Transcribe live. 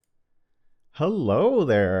Hello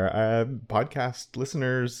there, podcast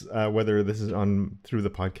listeners. Whether this is on through the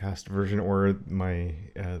podcast version or the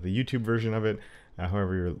YouTube version of it,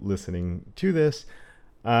 however you're listening to this,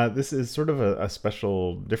 this is sort of a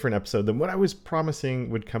special, different episode than what I was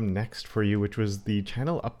promising would come next for you, which was the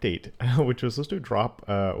channel update, which was supposed to drop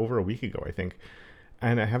over a week ago, I think,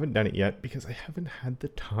 and I haven't done it yet because I haven't had the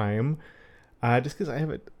time. Just because I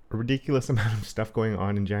have a ridiculous amount of stuff going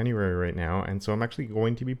on in January right now, and so I'm actually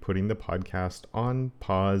going to be putting the podcast on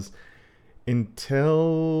pause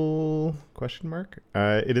until question mark.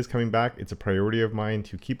 It is coming back. It's a priority of mine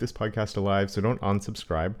to keep this podcast alive, so don't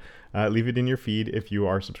unsubscribe. Leave it in your feed if you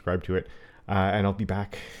are subscribed to it, and I'll be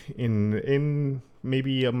back in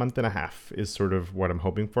maybe a month and a half is sort of what I'm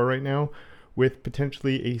hoping for right now, with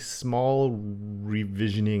potentially a small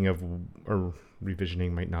revisioning of, or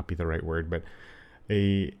revisioning might not be the right word, but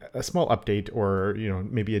a small update, or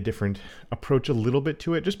maybe a different approach a little bit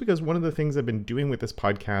to it, just because one of the things I've been doing with this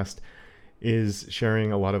podcast is sharing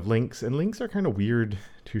a lot of links, and links are kind of weird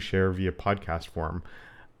to share via podcast form.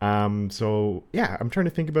 So yeah, I'm trying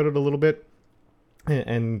to think about it a little bit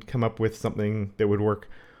and come up with something that would work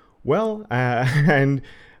well. And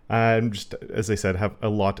just, as I said, have a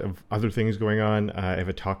lot of other things going on. I have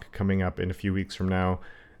a talk coming up in a few weeks from now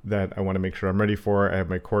that I want to make sure I'm ready for. I have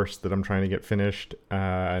my course that I'm trying to get finished,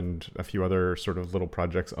 and a few other sort of little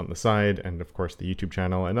projects on the side, and of course the YouTube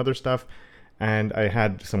channel and other stuff. And I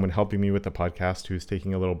had someone helping me with the podcast who's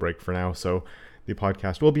taking a little break for now, so the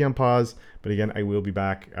podcast will be on pause, but again, I will be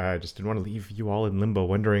back. I just didn't want to leave you all in limbo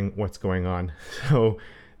wondering what's going on. So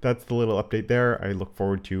that's the little update there. I look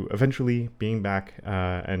forward to eventually being back,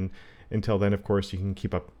 and until then, of course, you can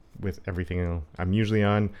keep up with everything I'm usually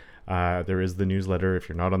on. There is the newsletter. If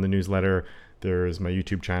you're not on the newsletter, there's my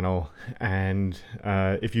YouTube channel. And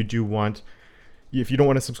if you don't want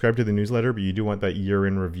to subscribe to the newsletter, but you do want that year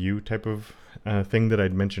in review type of thing that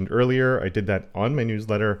I'd mentioned earlier, I did that on my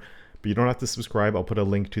newsletter, but you don't have to subscribe. I'll put a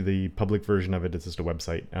link to the public version of it. It's just a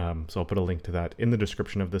website. So I'll put a link to that in the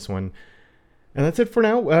description of this one. And that's it for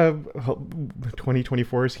now.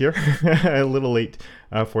 2024 is here. A little late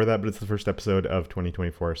for that, but it's the first episode of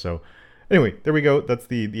 2024. So anyway, there we go. That's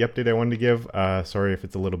the update I wanted to give. Sorry if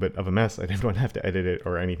it's a little bit of a mess. I didn't want to have to edit it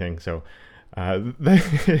or anything. So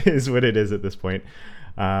that is what it is at this point.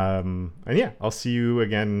 And yeah, I'll see you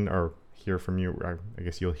again, or hear from you. I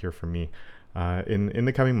guess you'll hear from me in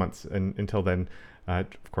the coming months. And until then,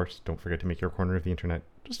 of course, don't forget to make your corner of the internet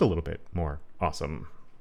just a little bit more awesome.